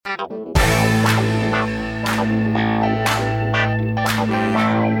Hey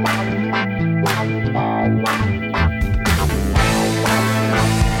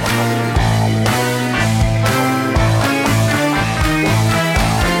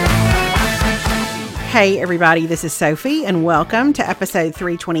everybody, this is Sophie and welcome to episode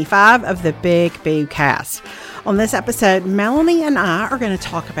 325 of the Big Boo Cast. On this episode, Melanie and I are going to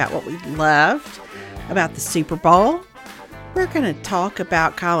talk about what we loved about the Super Bowl. We're going to talk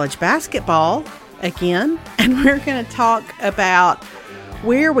about college basketball again, and we're going to talk about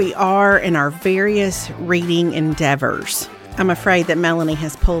where we are in our various reading endeavors. I'm afraid that Melanie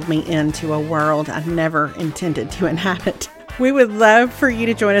has pulled me into a world I never intended to inhabit. We would love for you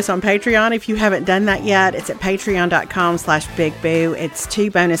to join us on Patreon. If you haven't done that yet, it's at patreon.com/bigboo. It's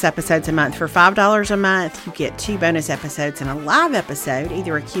 2 bonus episodes a month for $5 a month. You get 2 bonus episodes and a live episode,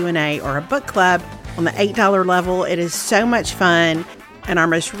 either a Q&A or a book club on the $8 level. It is so much fun. And our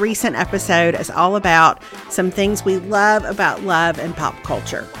most recent episode is all about some things we love about love and pop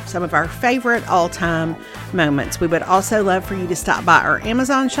culture. Some of our favorite all-time moments. We would also love for you to stop by our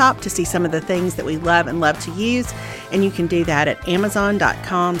Amazon shop to see some of the things that we love and love to use. And you can do that at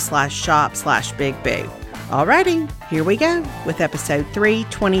amazon.com/shop/bigboo. Alrighty, here we go with episode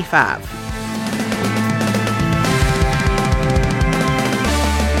 325.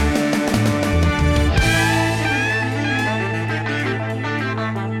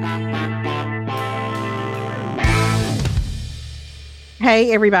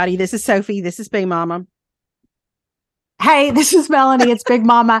 Hey everybody, this is Sophie. This is Big Mama. Hey, this is Melanie. It's Big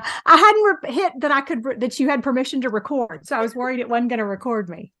Mama. I hadn't hit that that you had permission to record, so I was worried it wasn't going to record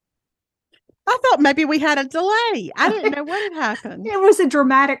me. I thought maybe we had a delay. I didn't know what had happened. It was a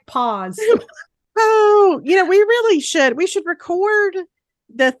dramatic pause. Oh, we really should. We should record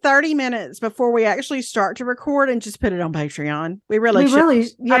the 30 minutes before we actually start to record and just put it on Patreon. We really should.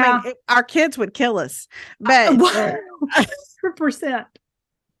 Yeah. I mean, our kids would kill us, but 100%.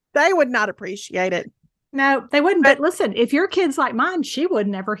 They would not appreciate it. No, they wouldn't. But listen, if your kid's like mine, she would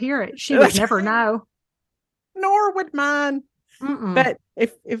never hear it. She would never know. Nor would mine. Mm-mm. But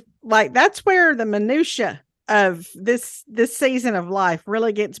if like that's where the minutia of this season of life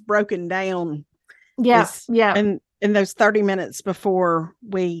really gets broken down. Yes. Yeah. And in those 30 minutes before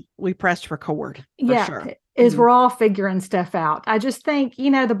we pressed record. For sure. Is we're all figuring stuff out. I just think,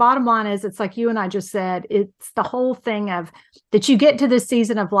 the bottom line is it's like you and I just said, it's the whole thing of that you get to this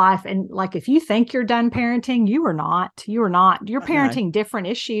season of life. And like, if you think you're done parenting, you are not. You're parenting different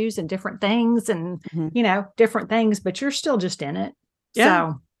issues and different things and, different things, but you're still just in it.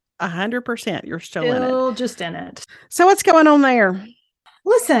 Yeah. So 100%. You're still in it. Just in it. So what's going on there?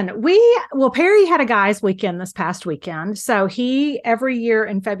 Listen, Perry had a guys weekend this past weekend. So every year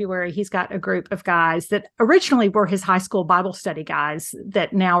in February, he's got a group of guys that originally were his high school Bible study guys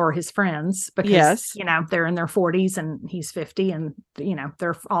that now are his friends because, they're in their 40s and he's 50 and,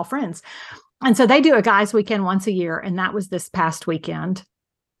 they're all friends. And so they do a guys weekend once a year. And that was this past weekend.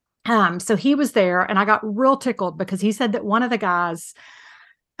 So he was there and I got real tickled because he said that one of the guys,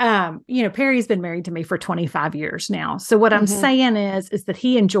 Perry's been married to me for 25 years now. So what I'm saying is that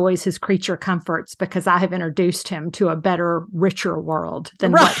he enjoys his creature comforts because I have introduced him to a better, richer world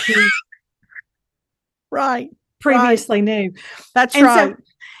than what he previously knew. That's right. So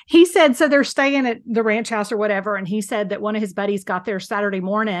he said, so they're staying at the ranch house or whatever. And he said that one of his buddies got there Saturday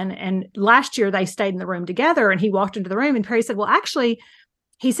morning and last year they stayed in the room together and he walked into the room and Perry said, well, actually,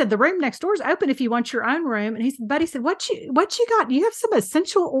 he said, the room next door is open if you want your own room. And Buddy said, what you got? You have some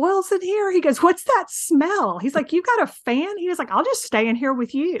essential oils in here? He goes, what's that smell? He's like, you got a fan? He was like, I'll just stay in here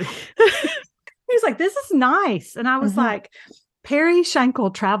with you. He's like, this is nice. And I was like, Perry Schenkel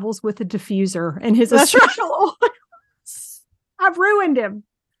travels with a diffuser and his essential oils. I've ruined him.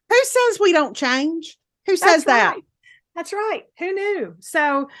 Who says we don't change? Who says that? Right. That's right. Who knew?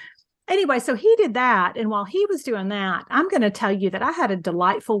 So anyway, so he did that. And while he was doing that, I'm going to tell you that I had a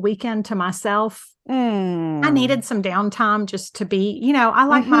delightful weekend to myself. I needed some downtime just to be, I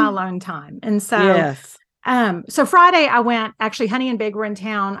like my alone time. And so, so Friday I went, actually Honey and Big were in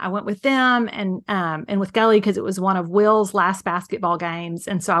town. I went with them and with Gully because it was one of Will's last basketball games.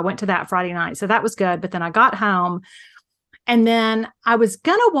 And so I went to that Friday night. So that was good. But then I got home and then I was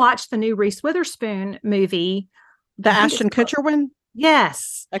going to watch the new Reese Witherspoon movie. The Ashton Kutcher one?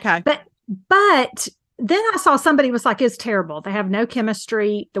 Yes. Okay. But then I saw somebody was like, it's terrible. They have no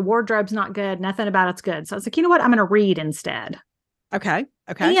chemistry. The wardrobe's not good. Nothing about it's good. So I was like, you know what? I'm going to read instead. Okay.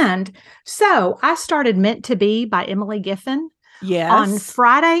 Okay. And so I started Meant to Be by Emily Giffin. on Yes.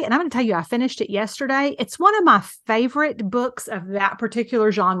 Friday. And I'm going to tell you, I finished it yesterday. It's one of my favorite books of that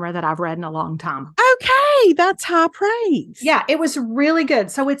particular genre that I've read in a long time. Okay. That's high praise. Yeah, it was really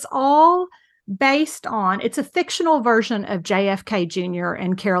good. So it's all based on, it's a fictional version of JFK Jr.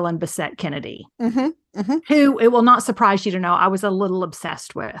 and Carolyn Bessette Kennedy, who, it will not surprise you to know, I was a little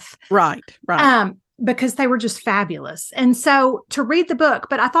obsessed with. Right. Right. Because they were just fabulous. And so to read the book,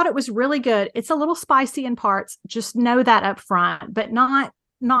 but I thought it was really good. It's a little spicy in parts. Just know that up front, but not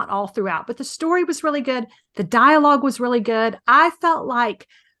all throughout. But the story was really good. The dialogue was really good. I felt like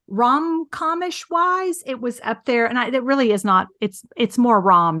rom-comish wise, it was up there. And it really is not, it's more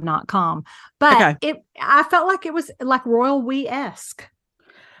rom, not com. But I felt like it was like Royal We-esque.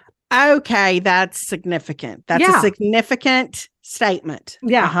 Okay, that's significant. That's a significant statement.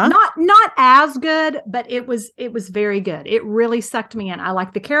 Yeah. Not as good, but it was very good. It really sucked me in. I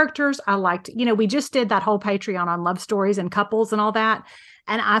liked the characters. I liked, we just did that whole Patreon on love stories and couples and all that.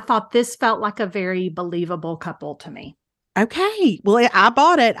 And I thought this felt like a very believable couple to me. Okay. Well, I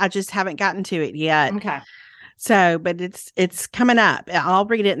bought it. I just haven't gotten to it yet. Okay. So, but it's coming up. I'll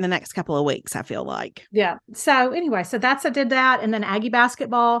read it in the next couple of weeks, I feel like. Yeah. So anyway, I did that. And then Aggie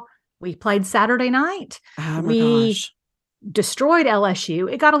basketball, we played Saturday night. Oh my gosh. Destroyed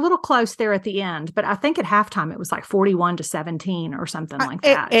LSU. It got a little close there at the end, but I think at halftime it was like 41-17 or something like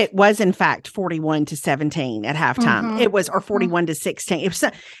that. It was in fact 41-17 at halftime. It was, or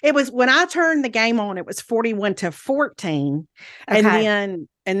 41-16. It was when I turned the game on, it was 41-14. And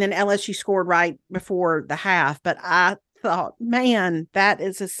then LSU scored right before the half. But I thought, man, that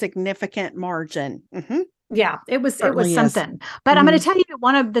is a significant margin. Yeah, it was something. But I'm going to tell you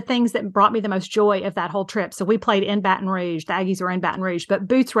one of the things that brought me the most joy of that whole trip. So we played in Baton Rouge. The Aggies were in Baton Rouge, but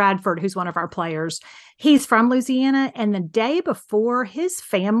Boots Radford, who's one of our players, he's from Louisiana. And the day before, his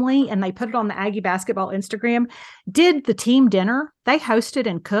family, and they put it on the Aggie basketball Instagram, did the team dinner. They hosted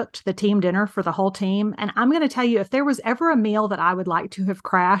and cooked the team dinner for the whole team. And I'm going to tell you, if there was ever a meal that I would like to have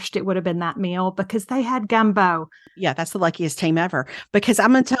crashed, it would have been that meal, because they had gumbo. Yeah, that's the luckiest team ever. Because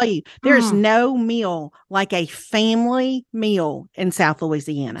I'm going to tell you, there's no meal like a family meal in South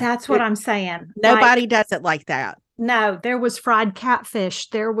Louisiana. That's what I'm saying. Nobody does it like that. No, there was fried catfish.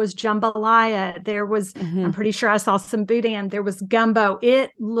 There was jambalaya. There was, I'm pretty sure I saw some boudin. There was gumbo. It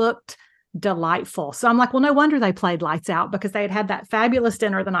looked delightful. So I'm like, well, no wonder they played lights out, because they had that fabulous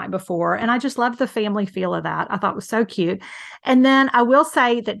dinner the night before. And I just loved the family feel of that. I thought it was so cute. And then I will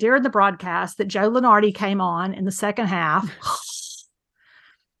say that during the broadcast that Joe Lunardi came on in the second half.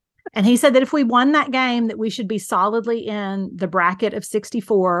 And he said that if we won that game, that we should be solidly in the bracket of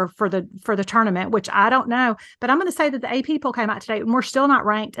 64 for the tournament, which I don't know. But I'm going to say that the AP poll came out today and we're still not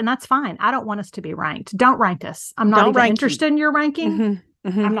ranked. And that's fine. I don't want us to be ranked. Don't rank us. I'm not even interested in your ranking.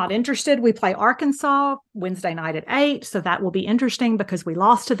 I'm not interested. We play Arkansas Wednesday night at 8. So that will be interesting, because we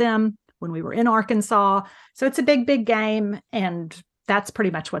lost to them when we were in Arkansas. So it's a big, big game. And that's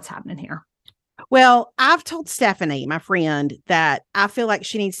pretty much what's happening here. Well, I've told Stephanie, my friend, that I feel like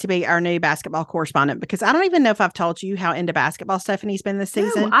she needs to be our new basketball correspondent, because I don't even know if I've told you how into basketball Stephanie's been this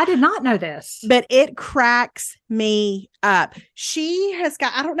season. No, I did not know this. But it cracks me up. She has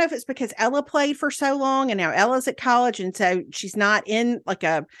got, I don't know if it's because Ella played for so long and now Ella's at college. And so she's not in like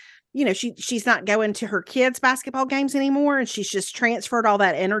a, she's not going to her kids' basketball games anymore. And she's just transferred all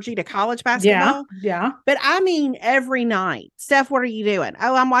that energy to college basketball. Yeah. But I mean, every night, Steph, what are you doing?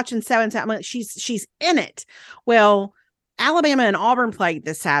 Oh, I'm watching so-and-so. I'm like, she's in it. Well, Alabama and Auburn played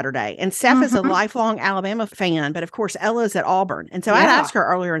this Saturday, and Steph is a lifelong Alabama fan, but of course Ella's at Auburn. And so I asked her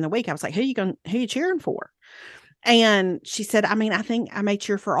earlier in the week, I was like, who you cheering for? And she said, I mean, I think I may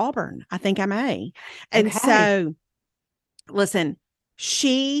cheer for Auburn. I think I may. And so listen,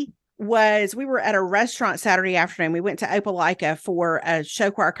 we were at a restaurant Saturday afternoon. We went to Opelika for a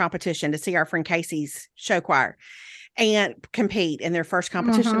show choir competition to see our friend Casey's show choir and compete in their first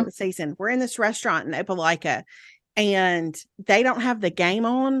competition of the season. We're in this restaurant in Opelika, and they don't have the game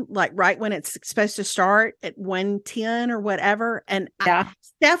on like right when it's supposed to start at 1:10 or whatever. And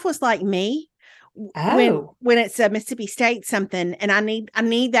Steph was like me. When it's a Mississippi State something, and I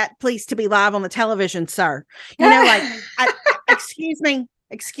need that please to be live on the television, sir.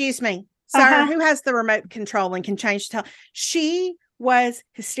 Excuse me, sir, who has the remote control and can change the She was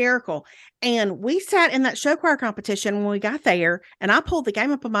hysterical. And we sat in that show choir competition when we got there, and I pulled the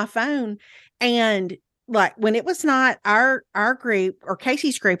game up on my phone, and like when it was not our group or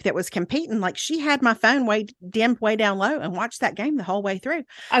Casey's group that was competing, like she had my phone dimmed way down low and watched that game the whole way through.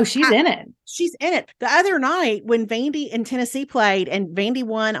 Oh, she's in it. She's in it. The other night when Vandy and Tennessee played and Vandy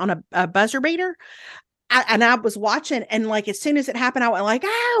won on a buzzer beater, I was watching, and like as soon as it happened, I went like,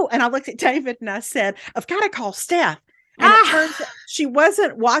 oh, and I looked at David and I said, I've got to call Steph. And it turns out she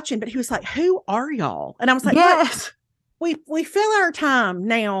wasn't watching, but he was like, "Who are y'all?" And I was like, yes. We fill our time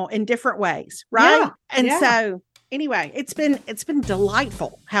now in different ways, right? Yeah. And so anyway, it's been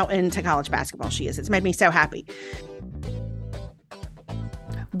delightful how into college basketball she is. It's made me so happy.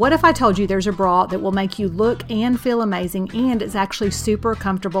 What if I told you there's a bra that will make you look and feel amazing and is actually super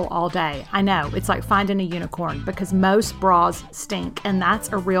comfortable all day? I know, it's like finding a unicorn because most bras stink, and that's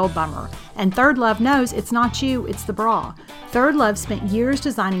a real bummer. And Third Love knows it's not you, it's the bra. Third Love spent years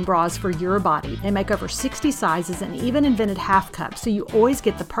designing bras for your body. They make over 60 sizes and even invented half cups, so you always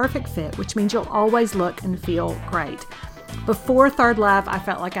get the perfect fit, which means you'll always look and feel great. Before Third Love, I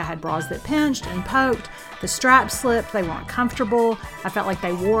felt like I had bras that pinched and poked. The straps slipped, they weren't comfortable. I felt like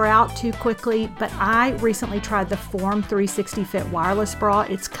they wore out too quickly, but I recently tried the Form 360 Fit wireless bra.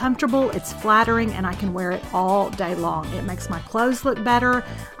 It's comfortable, it's flattering, and I can wear it all day long. It makes my clothes look better.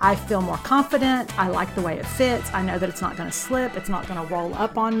 I feel more confident. I like the way it fits. I know that it's not going to slip, it's not going to roll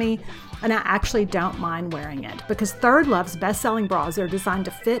up on me. And I actually don't mind wearing it because Third Love's best-selling bras are designed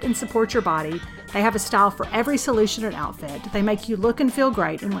to fit and support your body. They have a style for every solution and outfit. They make you look and feel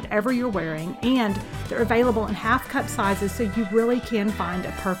great in whatever you're wearing, and they're available in half cup sizes so you really can find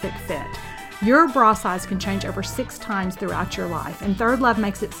a perfect fit. Your bra size can change over 6 times throughout your life, and Third Love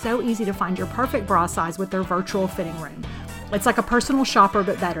makes it so easy to find your perfect bra size with their virtual fitting room. It's like a personal shopper,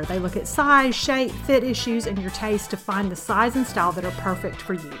 but better. They look at size, shape, fit issues, and your taste to find the size and style that are perfect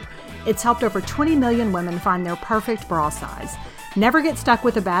for you. It's helped over 20 million women find their perfect bra size. Never get stuck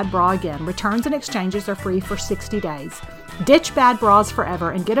with a bad bra again. Returns and exchanges are free for 60 days. Ditch bad bras forever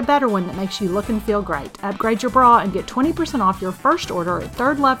and get a better one that makes you look and feel great. Upgrade your bra and get 20% off your first order at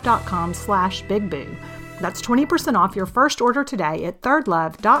thirdlove.com/bigboo. That's 20% off your first order today at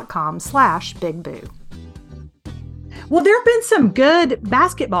thirdlove.com/bigboo. Well, there have been some good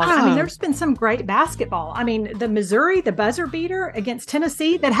basketball. I mean, there's been some great basketball. I mean, the Missouri, the buzzer beater against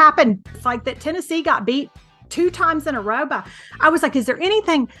Tennessee that happened, like that Tennessee got beat 2 times in a row. But I was like, is there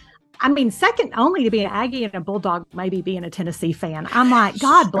anything? I mean, second only to be an Aggie and a Bulldog, maybe being a Tennessee fan. I'm like,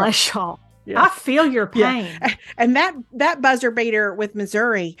 God bless y'all. Yeah. I feel your pain. Yeah. And that buzzer beater with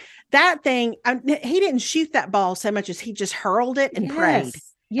Missouri, that thing, he didn't shoot that ball so much as he just hurled it and prayed. Yes.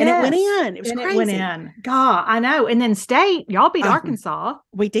 And it went in. It was crazy. It went in. God, I know. And then State, y'all beat Arkansas.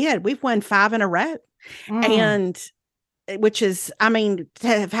 We did. We've won 5 in a row. And which is, I mean, to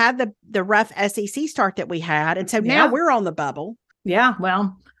have had the rough SEC start that we had. And so now we're on the bubble. Yeah.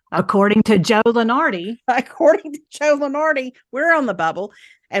 Well, according to Joe Lunardi. We're on the bubble.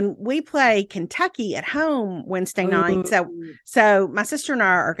 And we play Kentucky at home Wednesday night. So my sister and I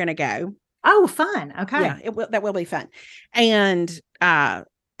are going to go. Oh, fun. Okay. Yeah, that will be fun. And go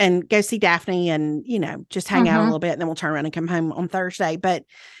see Daphne and, just hang out a little bit, and then we'll turn around and come home on Thursday. But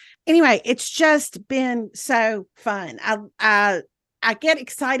anyway, it's just been so fun. I get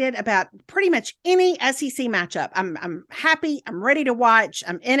excited about pretty much any SEC matchup. I'm happy. I'm ready to watch.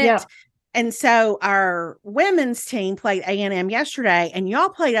 I'm in it. Yeah. And so our women's team played A&M yesterday, and y'all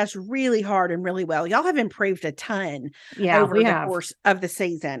played us really hard and really well. Y'all have improved a ton over the course of the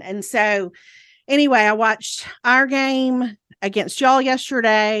season. And so anyway, I watched our game against y'all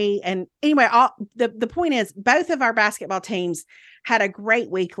yesterday. And anyway, the point is both of our basketball teams had a great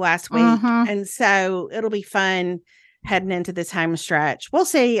week last week. And so it'll be fun heading into this home stretch. We'll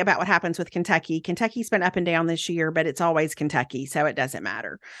see about what happens with Kentucky. Kentucky's been up and down this year, but it's always Kentucky, so it doesn't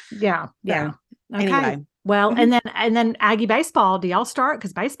matter. Yeah. Yeah. So, anyway. Well, and then Aggie baseball, do y'all start?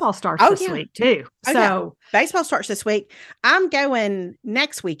 Because baseball starts this week too. So baseball starts this week. I'm going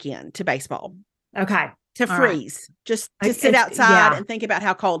next weekend to baseball. Okay. To freeze, just to sit outside and think about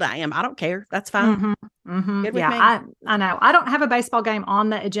how cold I am. I don't care. That's fine. Good with me. I know. I don't have a baseball game on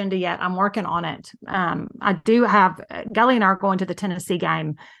the agenda yet. I'm working on it. I do have Gully and I are going to the Tennessee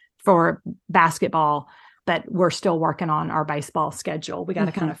game for basketball, but we're still working on our baseball schedule. We got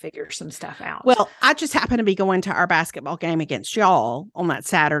to kind of figure some stuff out. Well, I just happen to be going to our basketball game against y'all on that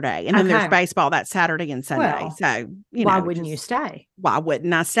Saturday. And then there's baseball that Saturday and Sunday. Well, so, why wouldn't you stay? Why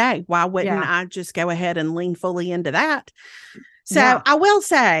wouldn't I stay? Why wouldn't I just go ahead and lean fully into that? So I will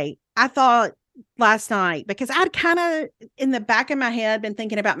say, I thought last night, because I'd kind of in the back of my head been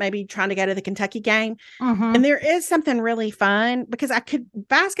thinking about maybe trying to go to the Kentucky game. And there is something really fun because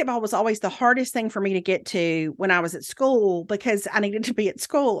basketball was always the hardest thing for me to get to when I was at school because I needed to be at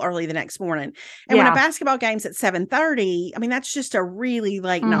school early the next morning. And when a basketball game's at 7:30, I mean, that's just a really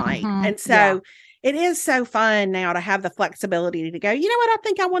late night. And so it is so fun now to have the flexibility to go, you know what, I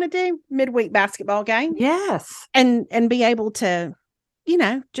think I want to do midweek basketball game. Yes. And be able to,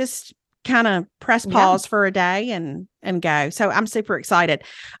 just kind of press pause for a day and go. So I'm super excited.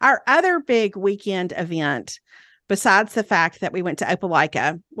 Our other big weekend event besides the fact that we went to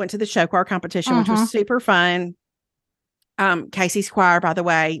Opelika, went to the show choir competition, which was super fun. Casey's choir, by the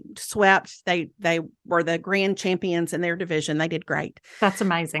way, swept. They were the grand champions in their division. They did great. That's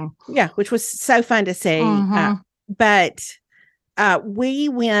amazing. Yeah, which was so fun to see. But we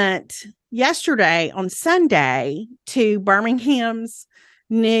went yesterday on Sunday to Birmingham's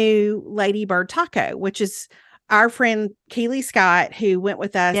new Lady Bird Taco, which is our friend Keely Scott, who went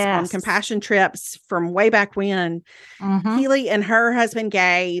with us on compassion trips from way back when. Keely and her husband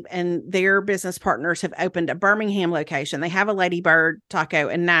Gabe and their business partners have opened a Birmingham location. They have a Lady Bird Taco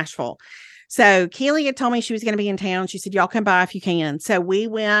in Nashville. So Keely had told me she was going to be in town. She said, y'all come by if you can. So we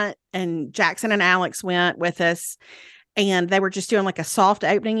went, and Jackson and Alex went with us, and they were just doing like a soft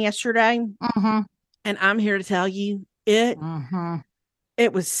opening yesterday. And I'm here to tell you, it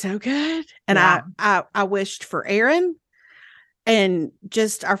was so good. And I wished for Aaron and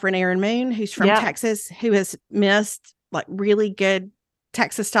just our friend Aaron Moon, who's from Texas, who has missed like really good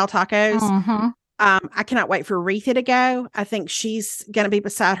Texas style tacos. I cannot wait for Retha to go. I think she's going to be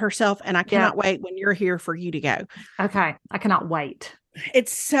beside herself, and I cannot wait when you're here for you to go. Okay. I cannot wait.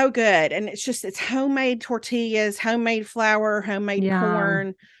 It's so good. And it's homemade tortillas, homemade flour, homemade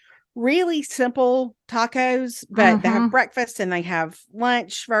corn. Really simple tacos, but they have breakfast and they have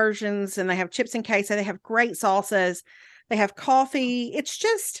lunch versions, and they have chips and queso. They have great salsas. They have coffee. It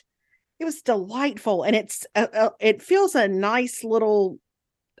was delightful. And it feels a nice little,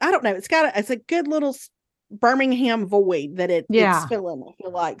 I don't know. It's a good little Birmingham void that it's filling, I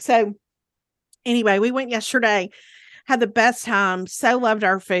feel like. So anyway, we went yesterday, had the best time. So loved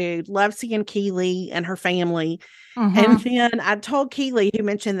our food, loved seeing Keely and her family. And then I told Keely, who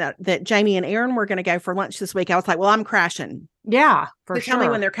mentioned that Jamie and Aaron were going to go for lunch this week. I was like, well, I'm crashing. Yeah, for sure. Tell me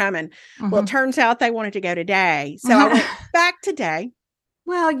when they're coming. Well, it turns out they wanted to go today. So I went back today.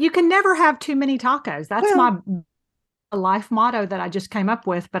 Well, you can never have too many tacos. That's my life motto that I just came up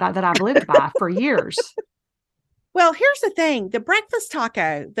with, but that I've lived by for years. Well, here's the thing. The breakfast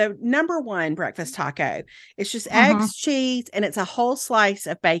taco, the number one breakfast taco, it's just eggs, cheese, and it's a whole slice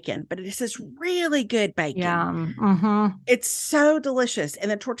of bacon, but it's this really good bacon. Yum. It's so delicious.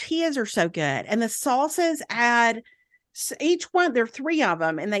 And the tortillas are so good. And the salsas add each one, there are 3 of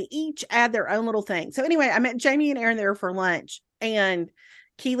them, and they each add their own little thing. So anyway, I met Jamie and Aaron there for lunch, and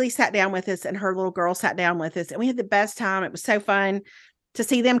Keely sat down with us, and her little girl sat down with us, and we had the best time. It was so fun to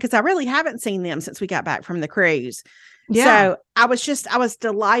see them, because I really haven't seen them since we got back from the cruise. So I was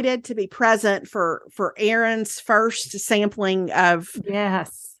delighted to be present for Aaron's first sampling of,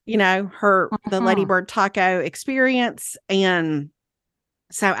 the Lady Bird Taco experience. And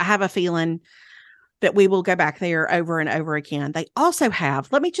so I have a feeling that we will go back there over and over again. They also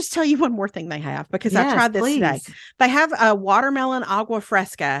have, let me just tell you one more thing they have, because I tried this today. They have a watermelon agua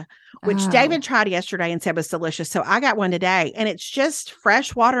fresca, which David tried yesterday and said was delicious. So I got one today, and it's just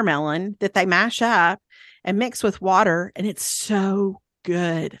fresh watermelon that they mash up and mix with water. And it's so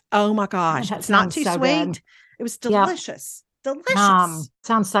good. Oh my gosh. It's not too sweet. Good. It was delicious. Delicious.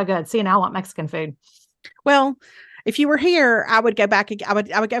 Sounds so good. See, now I want Mexican food. Well, if you were here, I would go back. I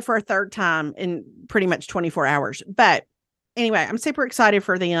would go for a third time in pretty much 24 hours. But anyway, I'm super excited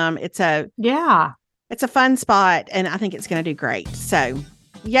for them. It's a fun spot, and I think it's going to do great. So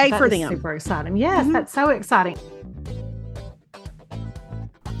yay for them. Super exciting. Yes, that's so exciting.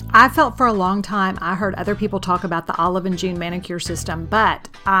 I felt for a long time I heard other people talk about the Olive & June manicure system, but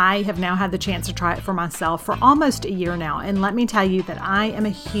I have now had the chance to try it for myself for almost a year now. And let me tell you that I am a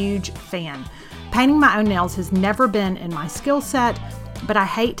huge fan. Painting my own nails has never been in my skill set, but I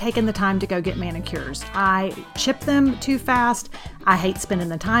hate taking the time to go get manicures. I chip them too fast. I hate spending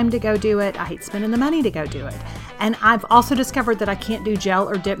the time to go do it. I hate spending the money to go do it. And I've also discovered that I can't do gel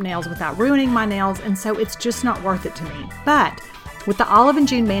or dip nails without ruining my nails, and so it's just not worth it to me. But with the Olive &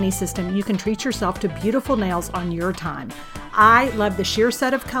 June Mani system, you can treat yourself to beautiful nails on your time. I love the sheer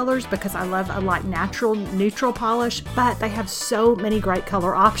set of colors because I love a light natural neutral polish, but they have so many great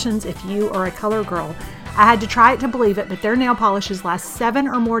color options if you are a color girl. I had to try it to believe it, but their nail polishes last 7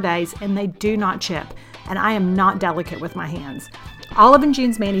 or more days and they do not chip. And I am not delicate with my hands. Olive &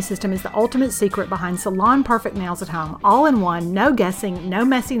 June's Mani system is the ultimate secret behind salon perfect nails at home. All in one, no guessing, no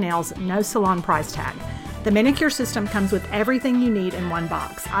messy nails, no salon price tag. The manicure system comes with everything you need in one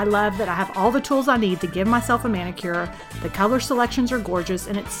box. I love that I have all the tools I need to give myself a manicure. The color selections are gorgeous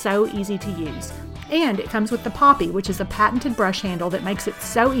and it's so easy to use. And it comes with the Poppy, which is a patented brush handle that makes it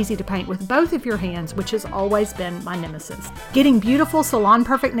so easy to paint with both of your hands, which has always been my nemesis. Getting beautiful salon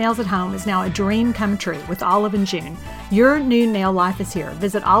perfect nails at home is now a dream come true with Olive & June. Your new nail life is here.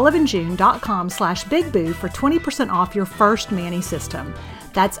 Visit oliveandjune.com/bigboo for 20% off your first Mani system.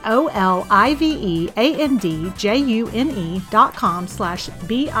 That's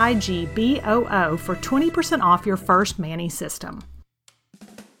oliveandjune.com/BIGBOO for 20% off your first Manny system.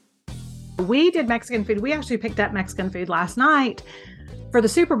 We did Mexican food. We actually picked up Mexican food last night for the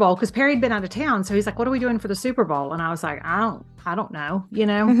Super Bowl because Perry had been out of town. So he's like, what are we doing for the Super Bowl? And I was like, I don't know,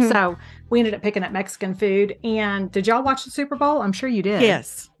 So we ended up picking up Mexican food. And did y'all watch the Super Bowl? I'm sure you did.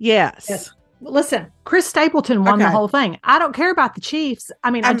 Yes. Listen, Chris Stapleton won the whole thing. I don't care about the Chiefs. I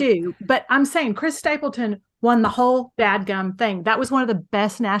mean, I do, but I'm saying Chris Stapleton won the whole dadgum thing. That was one of the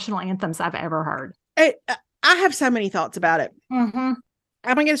best national anthems I've ever heard. I have so many thoughts about it. Mm-hmm.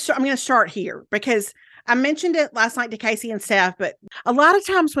 I'm going to start here because I mentioned it last night to Casey and Steph, but a lot of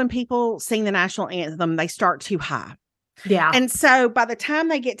times when people sing the national anthem, they start too high. Yeah. And so by the time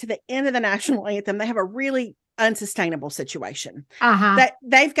they get to the end of the national anthem, they have a really unsustainable situation. That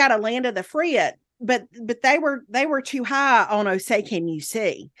they've got to land of the Friet, but they were too high on "Oh Say Can You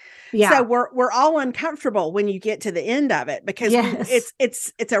See." Yeah. So we're all uncomfortable when you get to the end of it because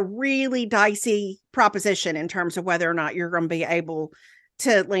it's a really dicey proposition in terms of whether or not you're going to be able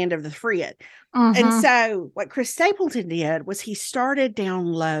to land of the Friet. And so what Chris Stapleton did was he started down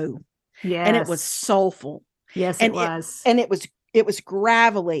low. Yes. And it was soulful. Yes, and it was. It was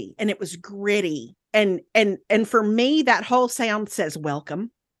gravelly and it was gritty. And for me, that whole sound says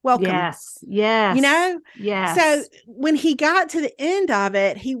welcome. Yes. Yes. So when he got to the end of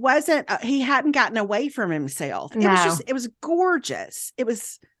it, he hadn't gotten away from himself. No. It was gorgeous. It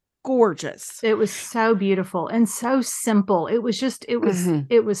was gorgeous. It was so beautiful and so simple. It was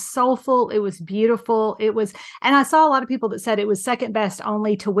soulful. It was beautiful. And I saw a lot of people that said it was second best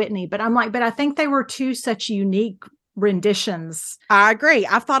only to Whitney, but I'm like, but I think they were two such unique renditions. I agree.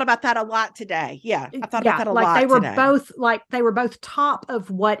 I've thought about that a lot today. Yeah. I thought about that a lot today. They were both top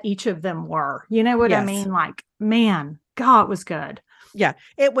of what each of them were. You know what I mean? Like, man, God, it was good. Yeah,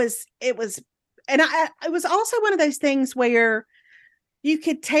 it was. And it was also one of those things where you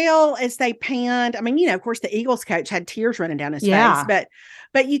could tell as they panned. I mean, of course the Eagles coach had tears running down his face,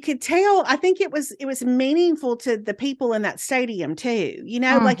 but you could tell, I think it was meaningful to the people in that stadium too,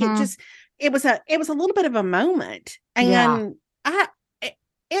 like it was a little bit of a moment, and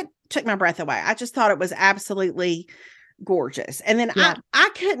it took my breath away. I just thought it was absolutely gorgeous. And then I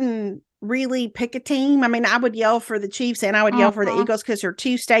couldn't really pick a team. I mean, I would yell for the Chiefs and I would yell for the Eagles because there are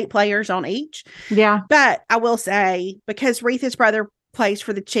two state players on each. Yeah. But I will say, because Retha's brother plays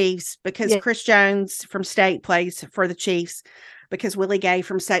for the Chiefs, because Chris Jones from state plays for the Chiefs, because Willie Gay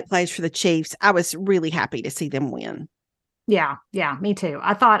from state plays for the Chiefs, I was really happy to see them win. Yeah, me too.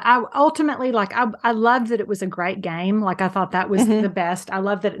 I thought I loved that it was a great game. Like, I thought that was the best. I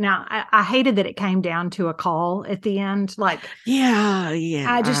love that. Now, I hated that it came down to a call at the end. Like,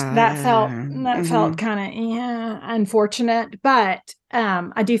 I just, that felt kind of unfortunate, but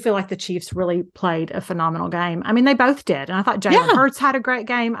I do feel like the Chiefs really played a phenomenal game. I mean, they both did. And I thought Jalen Hurts had a great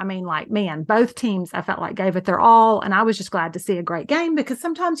game. I mean, like, man, both teams, I felt like gave it their all. And I was just glad to see a great game because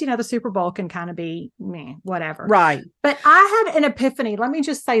sometimes, the Super Bowl can kind of be meh, whatever. Right. But I had an epiphany. Let me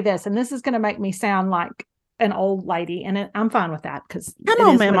just say this, and this is going to make me sound like an old lady. And I'm fine with that because come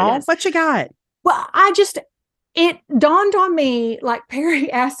on, Mama, what you got? Well, it dawned on me, like Perry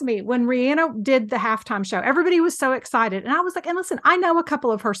asked me when Rihanna did the halftime show, everybody was so excited. And I was like, and listen, I know a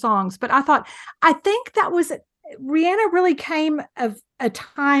couple of her songs, but I think that was, Rihanna really came of a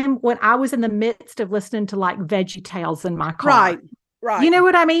time when I was in the midst of listening to like VeggieTales in my car. Right. You know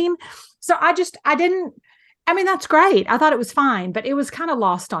what I mean? So that's great. I thought it was fine, but it was kind of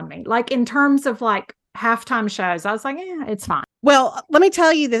lost on me. Like, in terms of like halftime shows, I was like, it's fine. Well, let me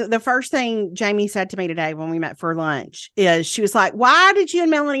tell you, the first thing Jamie said to me today when we met for lunch is she was like, why did you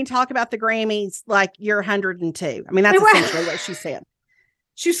and Melanie talk about the Grammys like you're 102? I mean, that's essentially what she said.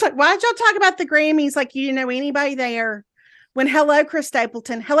 She was like, why did y'all talk about the Grammys like you didn't know anybody there? When hello, Chris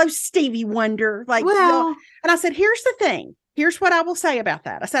Stapleton, hello, Stevie Wonder. Like, and I said, here's the thing. Here's what I will say about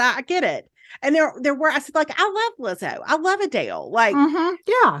that. I said, I get it. And there were, I said, like, I love Lizzo. I love Adele. Like,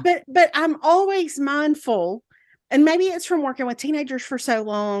 but I'm always mindful, and maybe it's from working with teenagers for so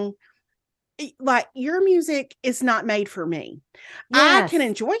long. Like, your music is not made for me. Yes. I can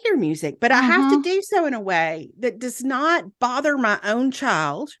enjoy your music, but I have to do so in a way that does not bother my own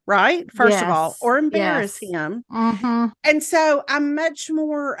child, right? First of all, or embarrass him. And so I'm much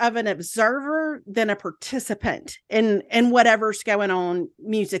more of an observer than a participant in whatever's going on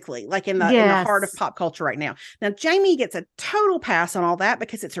musically, like in the heart of pop culture right now. Now, Jamie gets a total pass on all that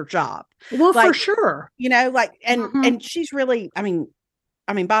because it's her job. Well, like, for sure. And she's really, I mean,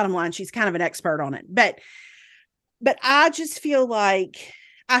 bottom line, she's kind of an expert on it, but I just feel like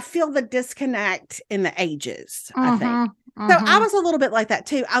I feel the disconnect in the ages. I think So I was a little bit like that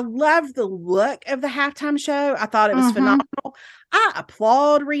too. I loved the look of the halftime show. I thought it was phenomenal. I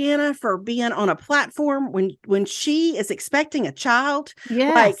applaud Rihanna for being on a platform when she is expecting a child.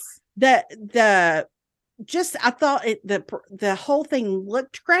 Yes. Like the just I thought the whole thing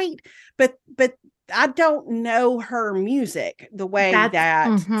looked great, but I don't know her music the way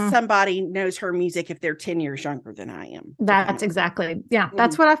that somebody knows her music if they're 10 years younger than I am. That's exactly. Yeah.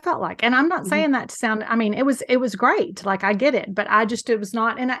 That's what I felt like. And I'm not saying that to sound, I mean, it was great. Like I get it, but it was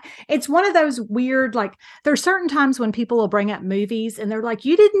not. And it's one of those weird, like there's certain times when people will bring up movies and they're like,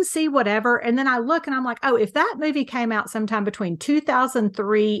 you didn't see whatever. And then I look and I'm like, oh, if that movie came out sometime between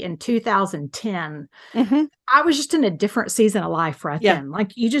 2003 and 2010, I was just in a different season of life right then.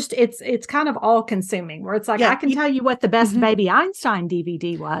 Like it's kind of all consuming where it's like, I can tell you what the best Baby Einstein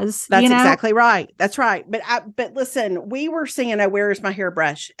DVD was. That's exactly right. That's right. But listen, we were singing, "Oh, Where's My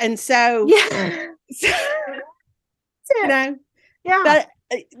Hairbrush?" And so, but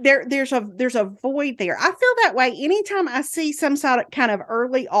there's a void there. I feel that way anytime I see some sort of kind of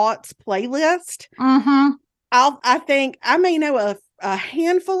early aughts playlist. I think I may know a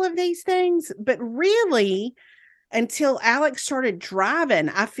handful of these things, but really until Alex started driving,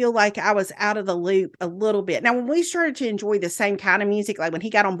 I feel like I was out of the loop a little bit. Now, when we started to enjoy the same kind of music, like when he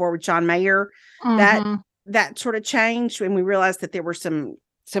got on board with John Mayer, that sort of changed when we realized that there were some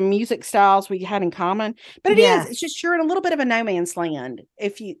music styles we had in common. But it's just you're in a little bit of a no man's land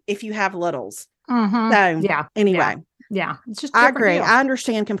if you have littles. So anyway. Yeah, it's just I agree. Deal. I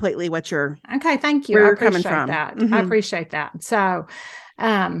understand completely what you're okay. Thank you. I appreciate that. I appreciate that. So,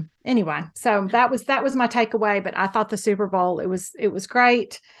 anyway, so that was my takeaway. But I thought the Super Bowl it was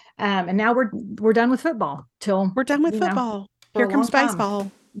great. And now we're done with football till we're done with football. Here comes baseball.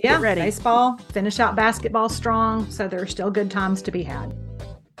 Yeah, ready. Baseball. Finish out basketball strong. So there are still good times to be had.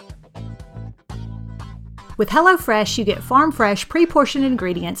 With HelloFresh, you get farm-fresh, pre-portioned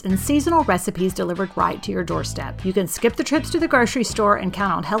ingredients and seasonal recipes delivered right to your doorstep. You can skip the trips to the grocery store and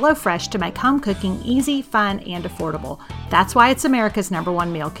count on HelloFresh to make home cooking easy, fun, and affordable. That's why it's America's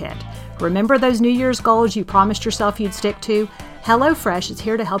 #1 meal kit. Remember those New Year's goals you promised yourself you'd stick to? HelloFresh is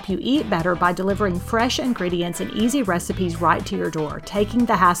here to help you eat better by delivering fresh ingredients and easy recipes right to your door, taking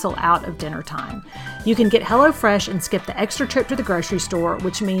the hassle out of dinner time. You can get HelloFresh and skip the extra trip to the grocery store,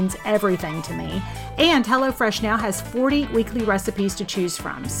 which means everything to me. And HelloFresh now has 40 weekly recipes to choose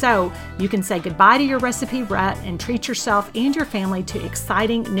from. So you can say goodbye to your recipe rut and treat yourself and your family to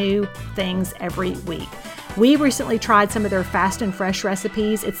exciting new things every week. We recently tried some of their fast and fresh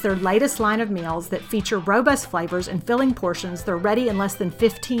recipes. It's their latest line of meals that feature robust flavors and filling portions. They're ready in less than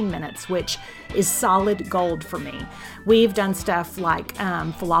 15 minutes, which is solid gold for me. We've done stuff like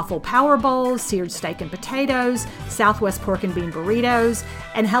falafel power bowls, seared steak and potatoes, Southwest pork and bean burritos,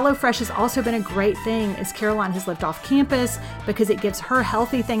 and HelloFresh has also been a great thing as Caroline has lived off campus because it gives her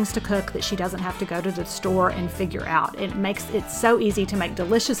healthy things to cook that she doesn't have to go to the store and figure out. It makes it so easy to make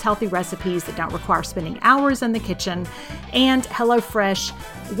delicious, healthy recipes that don't require spending hours in the kitchen, and HelloFresh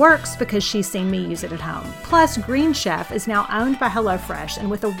works because she's seen me use it at home. Plus, Green Chef is now owned by HelloFresh, and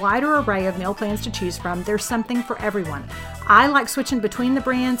with a wider array of meal plans to choose from, there's something for everyone. I like switching between the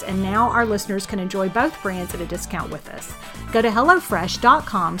brands, and now our listeners can enjoy both brands at a discount with us. Go to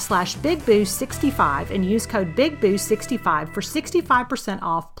HelloFresh.com/BigBoost65 and use code BigBoost65 for 65%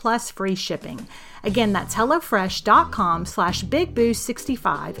 off plus free shipping. Again, that's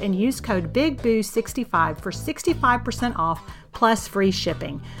HelloFresh.com/BigBoost65 and use code BigBoost65 for 65% off plus free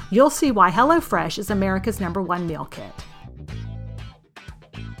shipping. You'll see why HelloFresh is America's #1 meal kit.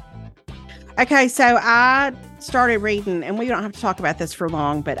 Okay, so I started reading, and we don't have to talk about this for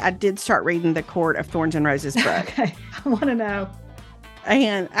long, but I did start reading the Court of Thorns and Roses book. Okay, I want to know.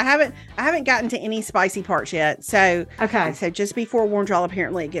 And I haven't gotten to any spicy parts yet. So okay, so just be forewarned, y'all.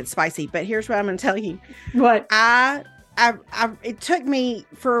 Apparently, it gets spicy. But here's what I'm going to tell you. What it took me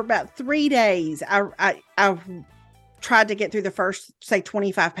for about 3 days. I tried to get through the first, say,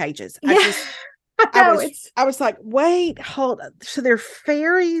 25 pages. I was like, wait, hold on. So there are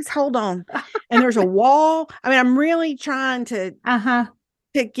fairies, hold on. And there's a wall. I mean, I'm really trying to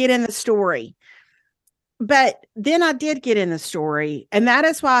get in the story. But then I did get in the story. And that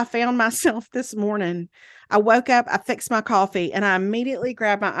is why I found myself this morning. I woke up, I fixed my coffee, and I immediately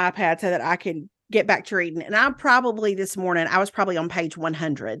grabbed my iPad so that I could get back to reading. And this morning, I was probably on page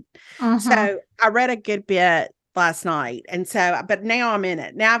 100. So I read a good bit last night. And so, but now I'm in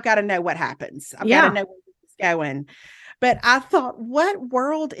it. Now I've got to know what happens. I've got to know where it's going. But I thought, what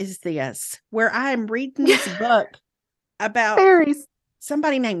world is this where I am reading this book about fairies?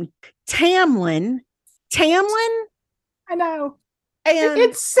 Somebody named Tamlin. I know. And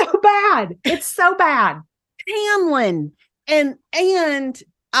it's so bad. It's so bad. Hamlin. And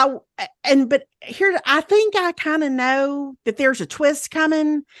but here, I think I kind of know that there's a twist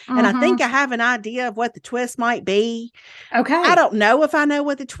coming, and I think I have an idea of what the twist might be. Okay. I don't know if I know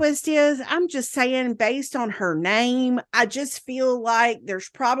what the twist is. I'm just saying, based on her name, I just feel like there's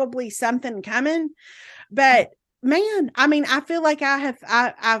probably something coming. But man, I mean, I feel like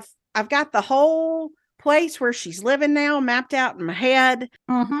I've got the whole place where she's living now mapped out in my head.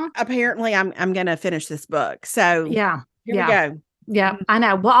 Apparently, I'm going to finish this book. So yeah, here we go. Yeah, I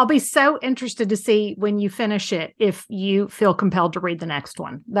know. Well, I'll be so interested to see when you finish it, if you feel compelled to read the next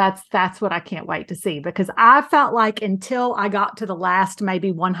one. That's what I can't wait to see, because I felt like until I got to the last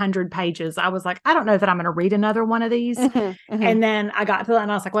maybe 100 pages, I was like, I don't know that I'm going to read another one of these. And then I got to that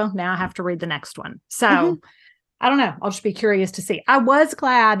and I was like, well, now I have to read the next one. So I don't know. I'll just be curious to see. I was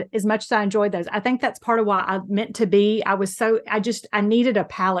glad, as much as I enjoyed those. I think that's part of why I meant to be. I needed a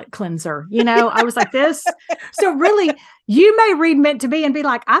palate cleanser. I was like this. So really, you may read Meant to Be and be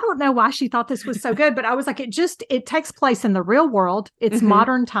like, I don't know why she thought this was so good. But I was like, it takes place in the real world. It's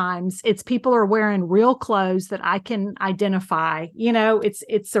modern times. It's people are wearing real clothes that I can identify.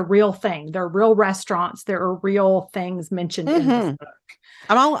 It's a real thing. There are real restaurants. There are real things mentioned in this book.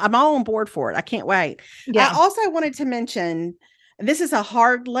 I'm all on board for it. I can't wait. Yeah. I also wanted to mention, this is a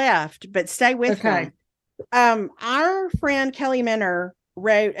hard left, but stay with me. Our friend Kelly Minner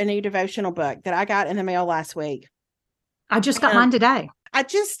wrote a new devotional book that I got in the mail last week. I just got mine today.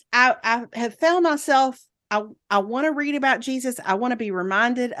 I have found myself, I want to read about Jesus. I want to be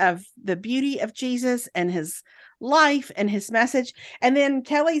reminded of the beauty of Jesus and his life and his message. And then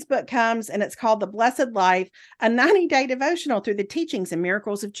Kelly's book comes, and it's called The Blessed Life, a 90-day devotional through the teachings and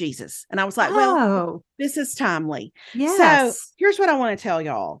miracles of Jesus. And I was like, well, this is timely. Yes. So here's what I want to tell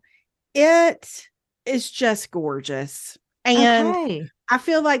y'all. It is just gorgeous. And I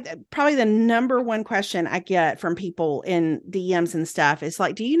feel like probably the number one question I get from people in DMs and stuff is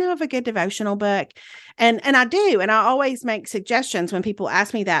like, do you know of a good devotional book? And I do. And I always make suggestions when people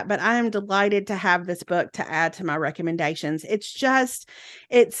ask me that, but I am delighted to have this book to add to my recommendations. It's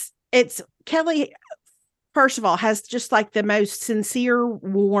Kelly, first of all, has just like the most sincere,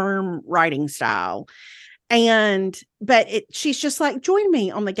 warm writing style. But she's just like, join me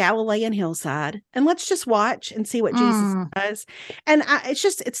on the Galilean hillside and let's just watch and see what Jesus does. And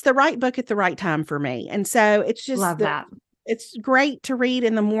it's the right book at the right time for me. And so it's just love that. It's great to read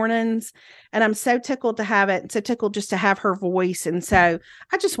in the mornings, and I'm so tickled to have it. So tickled just to have her voice. And so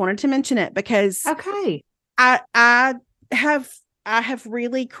I just wanted to mention it because I have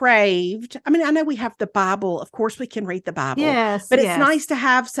really craved. I mean, I know we have the Bible. Of course, we can read the Bible. Yes. But it's nice to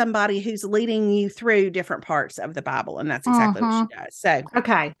have somebody who's leading you through different parts of the Bible. And that's exactly what she does. So,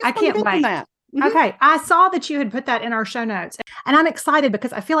 okay. I can't wait. Okay. I saw that you had put that in our show notes, and I'm excited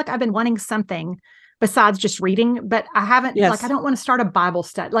because I feel like I've been wanting something besides just reading, but I haven't, like, I don't want to start a Bible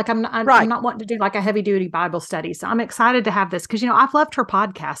study. Like I'm not wanting to do like a heavy duty Bible study. So I'm excited to have this because, I've loved her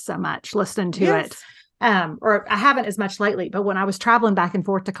podcast so much, listening to it. Or I haven't as much lately, but when I was traveling back and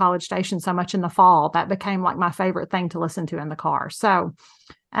forth to College Station so much in the fall, that became like my favorite thing to listen to in the car. So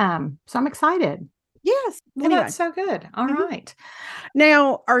I'm excited. Yes. Well, anyway. That's so good. All right.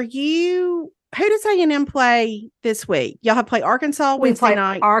 Now, who does A&M play this week? Y'all have play Arkansas Wednesday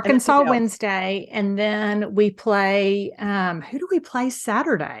night. Arkansas Wednesday, and then we play, who do we play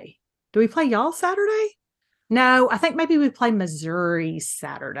Saturday? Do we play y'all Saturday? No, I think maybe we play Missouri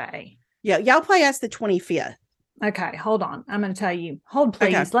Saturday. Yeah, y'all play us the 25th. Okay, hold on. I'm going to tell you. Hold,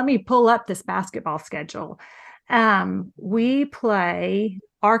 please. Okay. Let me pull up this basketball schedule. We play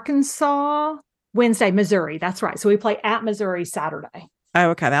Arkansas Wednesday, Missouri. That's right. So we play at Missouri Saturday.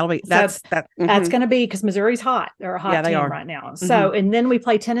 Oh, okay. That's going to be because Missouri's hot. They're a hot team right now. So, and then we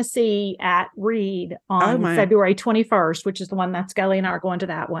play Tennessee at Reed on February 21st, which is the one that Scully and I are going to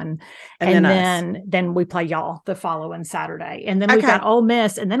that one. And then we play y'all the following Saturday. And then we've got Ole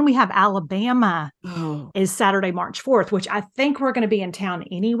Miss. And then we have Alabama is Saturday, March 4th, which I think we're going to be in town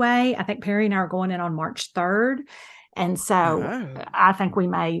anyway. I think Perry and I are going in on March 3rd. And so I think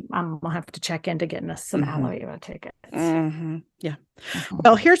I'm going to have to check into getting us some Alabama tickets. Yeah.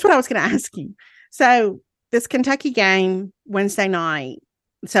 Well, here's what I was going to ask you. So this Kentucky game Wednesday night,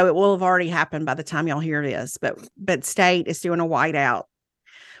 so it will have already happened by the time y'all hear this, but State is doing a whiteout.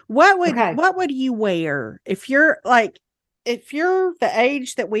 What would you wear if you're the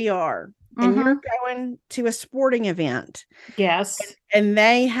age that we are and you're going to a sporting event? Yes. And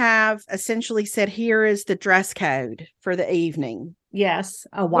they have essentially said, here is the dress code for the evening. Yes.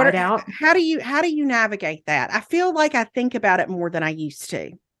 A whiteout. How do you navigate that? I feel like I think about it more than I used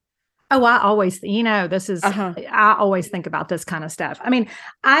to. Oh, I always, I always think about this kind of stuff. I mean,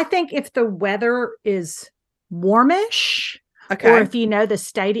 I think if the weather is warmish. Okay. Or if you know the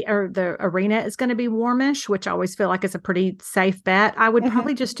stadium or the arena is going to be warmish, which I always feel like is a pretty safe bet, I would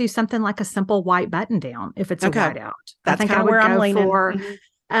probably just do something like a simple white button down if it's a whiteout. That's kind of where I'm leaning.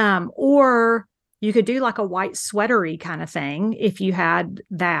 Or you could do like a white sweatery kind of thing if you had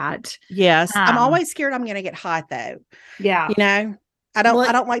that. Yes. I'm always scared I'm going to get hot though. Yeah. You know, I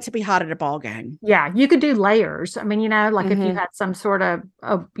don't like to be hot at a ball game. Yeah. You could do layers. I mean, like if you had some sort of,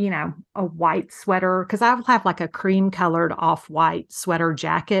 a white sweater, because I will have like a cream colored off-white sweater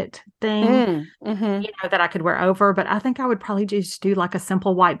jacket thing, that I could wear over. But I think I would probably just do like a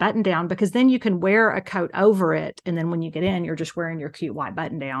simple white button down, because then you can wear a coat over it. And then when you get in, you're just wearing your cute white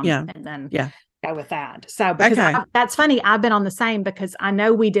button down. Yeah. And then go with that. So because that's funny. I've been on the same, because I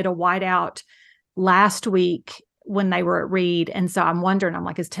know we did a whiteout last week when they were at Reed. And so I'm wondering, I'm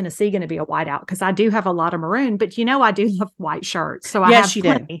like, is Tennessee going to be a whiteout? Because I do have a lot of maroon, but I do love white shirts. So I have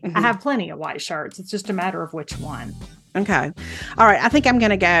plenty. I have plenty of white shirts. It's just a matter of which one. Okay. All right. I think I'm going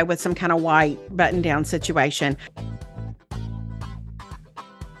to go with some kind of white button down situation.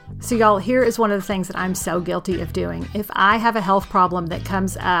 So y'all, here is one of the things that I'm so guilty of doing. If I have a health problem that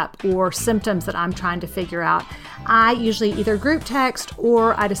comes up or symptoms that I'm trying to figure out, I usually either group text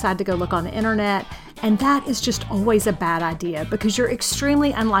or I decide to go look on the internet. And that is just always a bad idea, because you're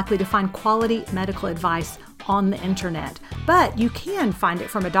extremely unlikely to find quality medical advice on the internet. But you can find it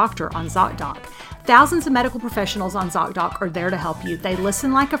from a doctor on ZocDoc. Thousands of medical professionals on ZocDoc are there to help you. They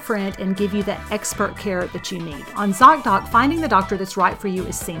listen like a friend and give you the expert care that you need. On ZocDoc, finding the doctor that's right for you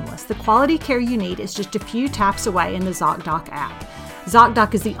is seamless. The quality care you need is just a few taps away in the ZocDoc app.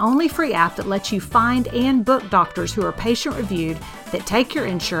 ZocDoc is the only free app that lets you find and book doctors who are patient-reviewed, that take your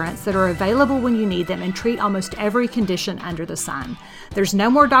insurance, that are available when you need them, and treat almost every condition under the sun. There's no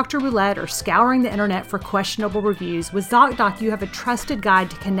more Dr. Roulette or scouring the internet for questionable reviews. With ZocDoc, you have a trusted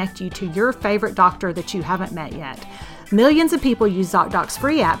guide to connect you to your favorite doctor that you haven't met yet. Millions of people use ZocDoc's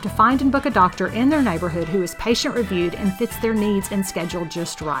free app to find and book a doctor in their neighborhood who is patient-reviewed and fits their needs and schedule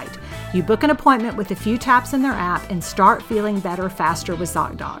just right. You book an appointment with a few taps in their app and start feeling better faster with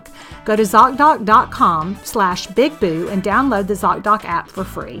ZocDoc. Go to ZocDoc.com/BigBoo and download the ZocDoc app for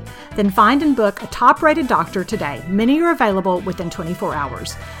free. Then find and book a top-rated doctor today. Many are available within 24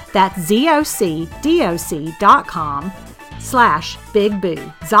 hours. That's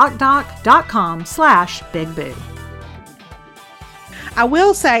ZocDoc.com/BigBoo. ZocDoc.com/BigBoo. I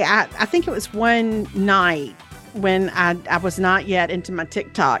will say, I think it was one night when I was not yet into my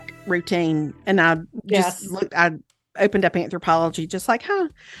TikTok routine, and I just I opened up Anthropologie, just like,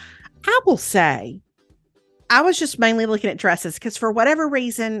 I will say, I was just mainly looking at dresses, because for whatever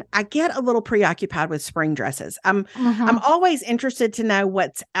reason, I get a little preoccupied with spring dresses. I'm always interested to know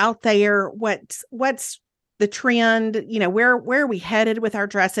what's out there, what's the trend, where are we headed with our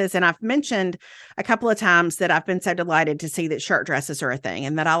dresses? And I've mentioned a couple of times that I've been so delighted to see that shirt dresses are a thing,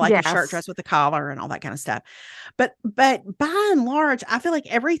 and that I like a shirt dress with a collar and all that kind of stuff. But by and large, I feel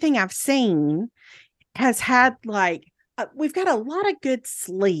like everything I've seen has had we've got a lot of good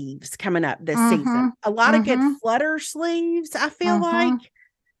sleeves coming up this season. A lot of good flutter sleeves, I feel like.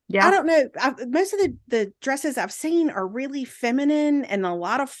 Yeah. I don't know. Most of the dresses I've seen are really feminine and a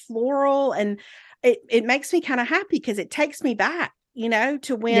lot of floral, and it makes me kind of happy, because it takes me back,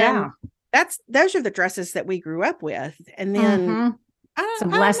 to when those are the dresses that we grew up with. And then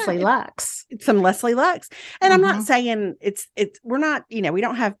some Leslie Lux. And I'm not saying we're not, we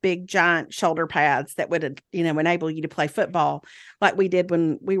don't have big giant shoulder pads that would, enable you to play football like we did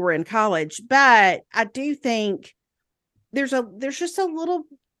when we were in college. But I do think there's just a little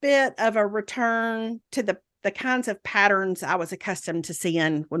bit of a return to the kinds of patterns I was accustomed to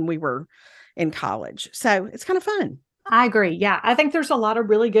seeing when we were in college. So it's kind of fun. I agree. Yeah. I think there's a lot of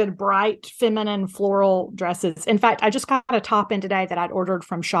really good, bright, feminine floral dresses. In fact, I just got a top in today that I'd ordered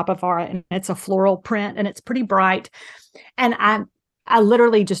from Shopify, and it's a floral print and it's pretty bright. And I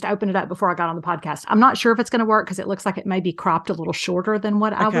literally just opened it up before I got on the podcast. I'm not sure if it's going to work, because it looks like it may be cropped a little shorter than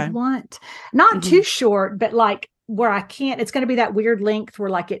what I would want. Not too short, but where I can't, it's going to be that weird length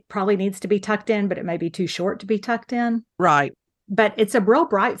where it probably needs to be tucked in, but it may be too short to be tucked in. Right. But it's a real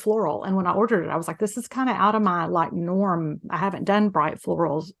bright floral. And when I ordered it, I was like, this is kind of out of my norm. I haven't done bright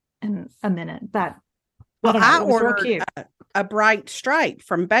florals in a minute, but I ordered a bright stripe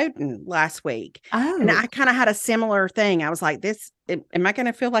from Bowden last week. Oh. And I kind of had a similar thing. I was like, am I going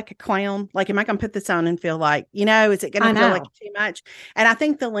to feel like a clown? Am I going to put this on and feel like, is it going to feel like too much? And I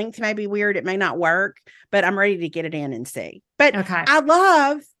think the length may be weird. It may not work, but I'm ready to get it in and see. But I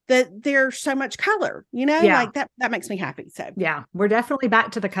love that there's so much color, that makes me happy. So yeah, we're definitely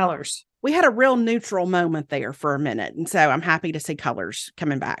back to the colors. We had a real neutral moment there for a minute. And so I'm happy to see colors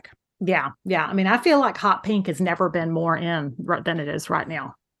coming back. Yeah. Yeah. I mean, I feel like hot pink has never been more in than it is right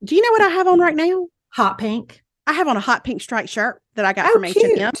now. Do you know what I have on right now? Hot pink. I have on a hot pink striped shirt that I got Oh, from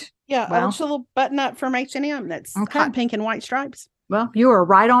H&M. cute. Yeah, Well, just a little button up from H&M that's okay. hot pink and white stripes. Well, you are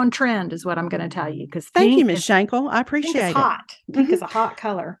right on trend, is what I'm going to tell you. Because Thank you, pink Miss is Shankle. I pink appreciate is it. hot. Pink is a hot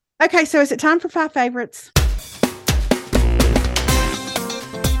color. Okay, so is it time for 5 favorites?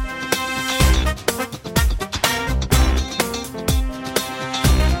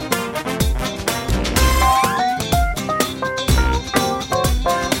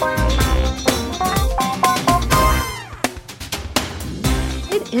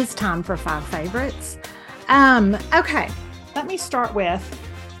 It is time for 5 favorites. Okay, let me start with,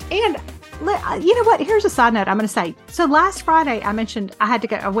 and you know what? Here's a side note I'm going to say. So last Friday, I mentioned I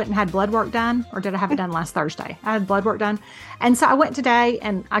went and had blood work done, or did I have it done last Thursday? I had blood work done. And so I went today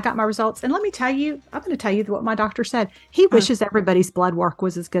and I got my results. And let me tell you, I'm going to tell you what my doctor said. He wishes everybody's blood work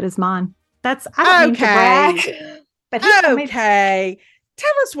was as good as mine. I don't mean to brag, but okay.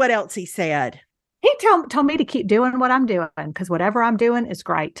 Tell us what else he said. He told me to keep doing what I'm doing, because whatever I'm doing is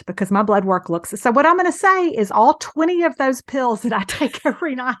great, because my blood work looks. So what I'm going to say is all 20 of those pills that I take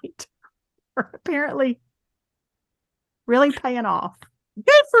every night are apparently really paying off.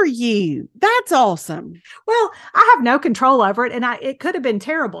 Good for you. That's awesome. Well, I have no control over it, and it could have been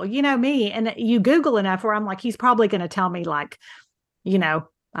terrible. You know me, and you Google enough where I'm like, he's probably going to tell me, like, you know,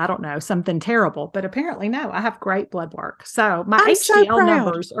 I don't know, something terrible. But apparently, no, I have great blood work. So my HDL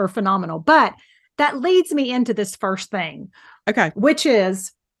numbers are phenomenal. But that leads me into this first thing. Okay. Which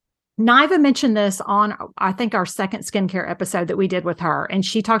is, Niva mentioned this on, I think, our second skincare episode that we did with her. And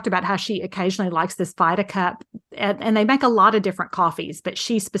she talked about how she occasionally likes this Vita Cup. And they make a lot of different coffees, but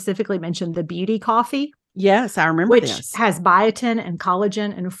she specifically mentioned the beauty coffee. Yes, I remember which this. Has biotin and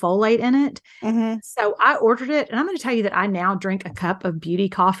collagen and folate in it. Mm-hmm. So I ordered it, and I'm going to tell you that I now drink a cup of beauty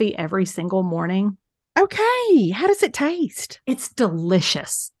coffee every single morning. Okay. How does it taste? It's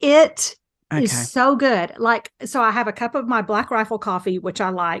delicious. It is so good. So I have a cup of my Black Rifle coffee, which I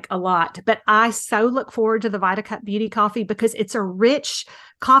like a lot, but I so look forward to the Vita Cup beauty coffee because it's a rich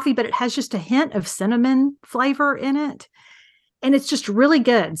coffee, but it has just a hint of cinnamon flavor in it. And it's just really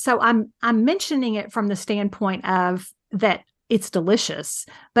good. So I'm mentioning it from the standpoint of that it's delicious,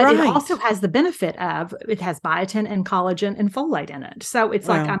 but it also has the benefit of it has biotin and collagen and folate in it. So it's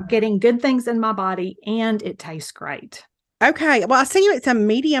like I'm getting good things in my body and it tastes great. Okay. Well, I see it's a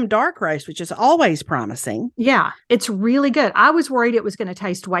medium dark roast, which is always promising. Yeah, it's really good. I was worried it was going to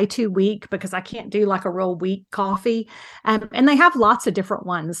taste way too weak because I can't do like a real weak coffee. And they have lots of different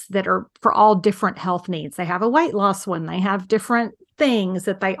ones that are for all different health needs. They have a weight loss one. They have different things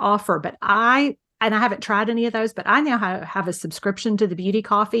that they offer. But I haven't tried any of those, but I now have a subscription to the beauty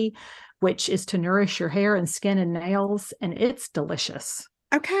coffee, which is to nourish your hair and skin and nails. And it's delicious.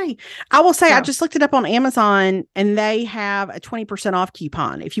 Okay. I will say, I just looked it up on Amazon and they have a 20% off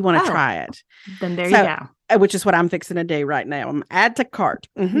coupon if you want to try it. Then there you go. Which is what I'm fixing to do right now. I'm add to cart.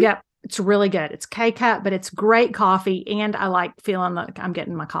 Mm-hmm. Yep. It's really good. It's K-Cup, but it's great coffee. And I like feeling like I'm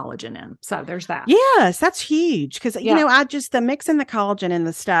getting my collagen in. So there's that. Yes, that's huge. Because, you know, the mixing the collagen in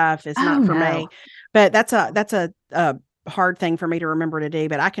the stuff is not for me. But that's a hard thing for me to remember to do.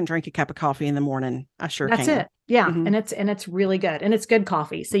 But I can drink a cup of coffee in the morning. I sure can. That's it. Yeah. Mm-hmm. And it's really good. And it's good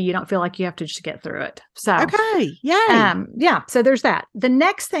coffee. So you don't feel like you have to just get through it. So, okay. Yay. Yeah. So there's that. The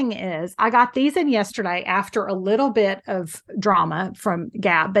next thing is I got these in yesterday after a little bit of drama from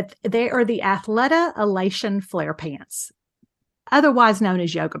Gap, but they are the Athleta Elation Flare Pants, otherwise known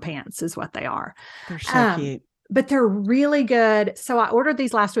as yoga pants is what they are. They're so cute. But they're really good. So I ordered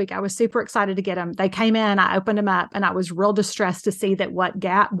these last week. I was super excited to get them. They came in, I opened them up, and I was real distressed to see that what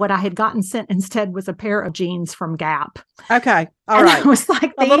I had gotten sent instead was a pair of jeans from Gap. Okay. All right. I was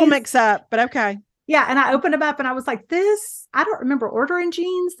like, a little mix up, but okay. Yeah. And I opened them up and I was like, I don't remember ordering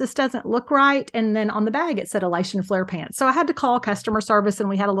jeans. This doesn't look right. And then on the bag, it said Elation Flare Pants. So I had to call customer service and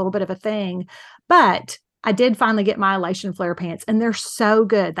we had a little bit of a thing, but I did finally get my Elation Flare Pants and they're so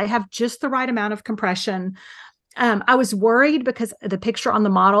good. They have just the right amount of compression. I was worried because the picture on the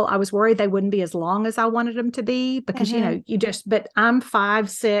model, I was worried they wouldn't be as long as I wanted them to be because, you know, but I'm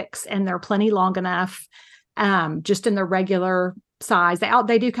 5'6" and they're plenty long enough, just in the regular size.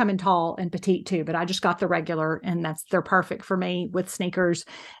 They do come in tall and petite too, but I just got the regular and they're perfect for me with sneakers,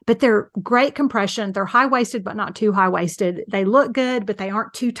 but they're great compression. They're high-waisted, but not too high-waisted. They look good, but they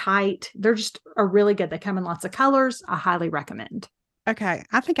aren't too tight. They're just are really good. They come in lots of colors. I highly recommend. Okay.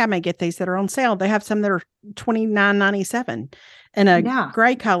 I think I may get these that are on sale. They have some that are $29.97 in a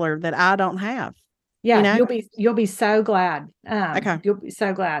gray color that I don't have. Yeah. You know? You'll be so glad. Okay. You'll be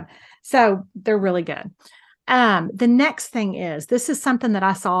so glad. So they're really good. The next thing is, this is something that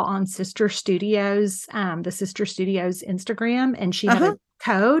I saw on Sister Studios, the Sister Studios Instagram, and she had a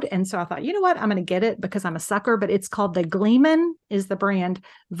code. And so I thought, you know what? I'm going to get it because I'm a sucker, but it's called the Gleeman is the brand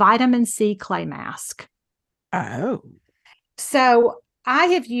Vitamin C Clay Mask. Oh. So I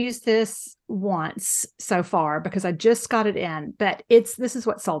have used this once so far because I just got it in, but this is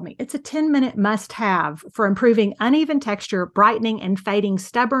what sold me. It's a 10-minute must-have for improving uneven texture, brightening, and fading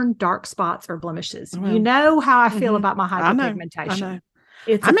stubborn dark spots or blemishes. Well, you know how I feel about my hyperpigmentation. I know.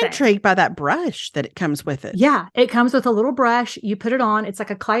 I'm intrigued by that brush that it comes with it. Yeah, it comes with a little brush. You put it on. It's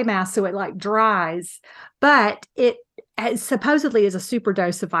like a clay mask, so it like dries, but it supposedly is a super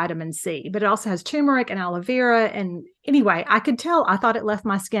dose of vitamin C, but it also has turmeric and aloe vera. And anyway, I could tell, I thought it left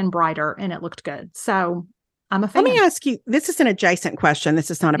my skin brighter and it looked good. So I'm a fan. Let me ask you, this is an adjacent question.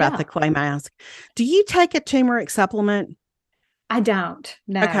 This is not about the clay mask. Do you take a turmeric supplement? I don't.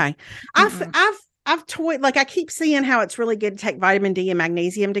 No. Okay. I've toyed, like I keep seeing how it's really good to take vitamin D and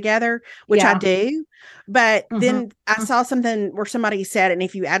magnesium together, which I do. But then I saw something where somebody said, and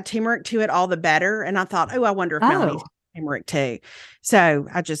if you add turmeric to it, all the better. And I thought, I wonder if Melanie takes turmeric too. So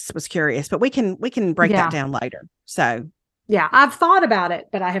I just was curious, but we can break that down later. So yeah, I've thought about it,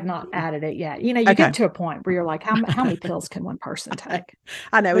 but I have not added it yet. You know, you get to a point where you're like, how many pills can one person take?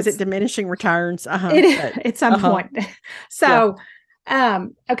 I know. Is it diminishing returns? At some point. So,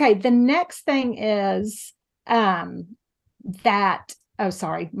 okay. The next thing is that,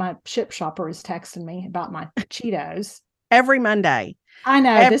 my Ship Shopper is texting me about my Cheetos. Every Monday. I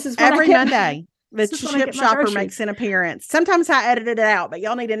know. This is every Monday. The Ship Shopper makes an appearance. Sometimes I edited it out, but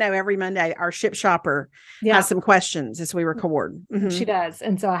y'all need to know every Monday our Ship Shopper has some questions as we record. She does.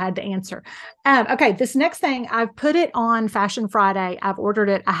 And so I had to answer. Okay. This next thing, I've put it on Fashion Friday. I've ordered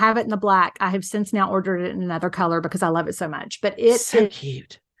it. I have it in the black. I have since now ordered it in another color because I love it so much. But it's so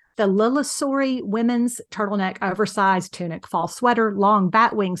cute. The Lilasori women's turtleneck oversized tunic fall sweater, long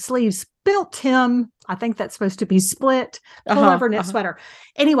bat wing sleeves, built hem. I think that's supposed to be split pullover knit sweater.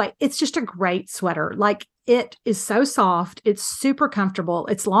 Anyway, it's just a great sweater. Like, it is so soft. It's super comfortable.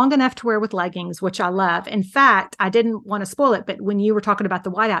 It's long enough to wear with leggings, which I love. In fact, I didn't want to spoil it, but when you were talking about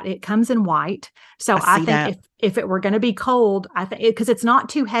the whiteout, it comes in white. So I think if it were going to be cold, I think because it's not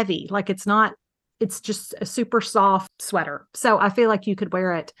too heavy, like it's just a super soft sweater. So I feel like you could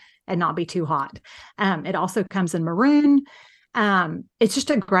wear it and not be too hot. It also comes in maroon. It's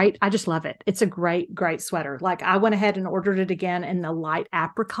just I just love it. It's a great, great sweater. Like, I went ahead and ordered it again in the light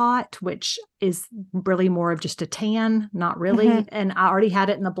apricot, which is really more of just a tan, not really. And I already had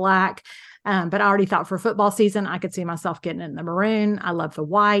it in the black. But I already thought for football season, I could see myself getting it in the maroon. I love the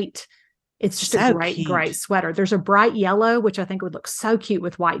white. It's just a great, great sweater. There's a bright yellow, which I think would look so cute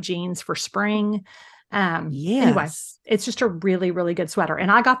with white jeans for spring. Anyway, it's just a really, really good sweater. And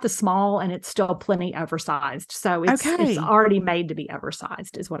I got the small and it's still plenty oversized. So it's already made to be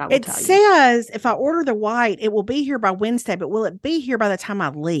oversized is what I would tell you. It says if I order the white, it will be here by Wednesday, but will it be here by the time I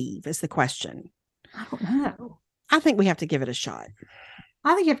leave is the question. I don't know. I think we have to give it a shot.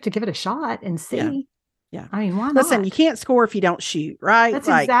 I think you have to give it a shot and see. Yeah. I mean, why not? Listen, you can't score if you don't shoot, right? That's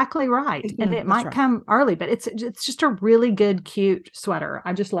exactly right. And it might come early, but it's just a really good, cute sweater.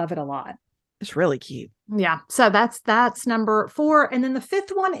 I just love it a lot. It's really cute. Yeah. So that's number 4. And then the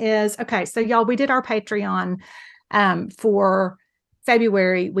 5th one is, okay, so y'all, we did our Patreon for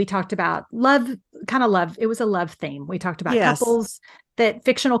February. We talked about love. It was a love theme. We talked about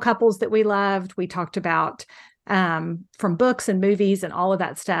fictional couples that we loved. We talked about from books and movies and all of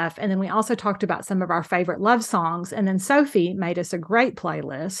that stuff. And then we also talked about some of our favorite love songs. And then Sophie made us a great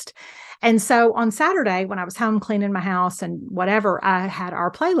playlist. And so on Saturday, when I was home cleaning my house and whatever, I had our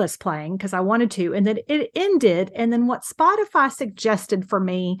playlist playing because I wanted to. And then it ended. And then what Spotify suggested for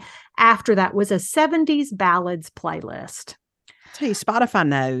me after that was a 70s ballads playlist. I tell you, Spotify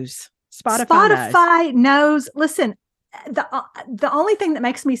knows. Spotify knows. Listen, the only thing that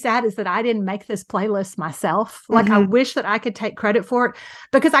makes me sad is that I didn't make this playlist myself. Like, I wish that I could take credit for it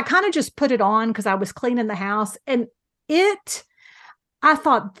because I kind of just put it on because I was cleaning the house and I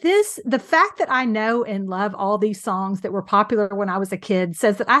thought the fact that I know and love all these songs that were popular when I was a kid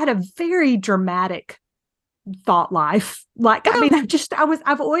says that I had a very dramatic thought life. Like, I mean,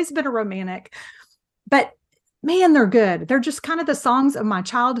 I've always been a romantic, but man, they're good. They're just kind of the songs of my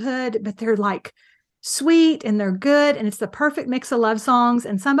childhood, but they're like sweet and they're good. And it's the perfect mix of love songs.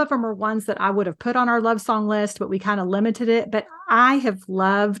 And some of them are ones that I would have put on our love song list, but we kind of limited it. But I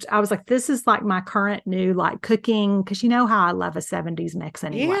was like, this is like my current new, like, cooking. Cause you know how I love a 70s mix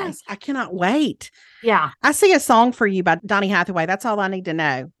anyway. Yes. I cannot wait. Yeah. I see a song for you by Donny Hathaway. That's all I need to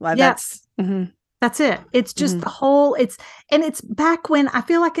know. Like, that's, That's it. It's just the whole, it's back when I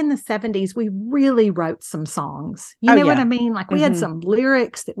feel like in the 70s, we really wrote some songs. You know what I mean? Like we had some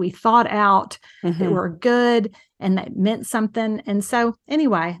lyrics that we thought out that were good and that meant something. And so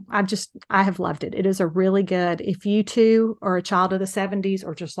anyway, I have loved it. It is a really good, if you too are a child of the 70s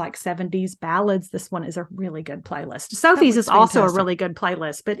or just like 70s ballads, this one is a really good playlist. Sophie's is also a really good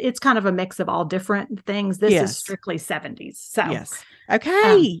playlist, but it's kind of a mix of all different things. This is strictly 70s. So yes.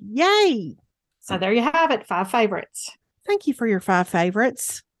 Okay. Yay. So there you have it, 5 favorites. Thank you for your 5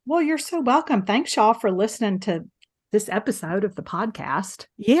 favorites. Well, you're so welcome. Thanks, y'all, for listening to this episode of the podcast.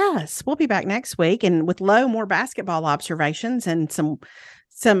 Yes, we'll be back next week and with more basketball observations and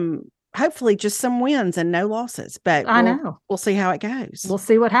some hopefully just some wins and no losses. But I know. We'll see how it goes. We'll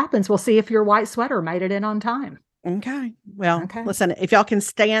see what happens. We'll see if your white sweater made it in on time. Okay. Well, listen, if y'all can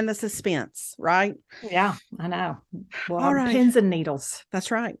stand the suspense, right? Yeah, I know. Well, all right. Pins and needles. That's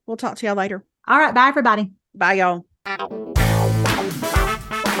right. We'll talk to y'all later. All right. Bye, everybody. Bye, y'all.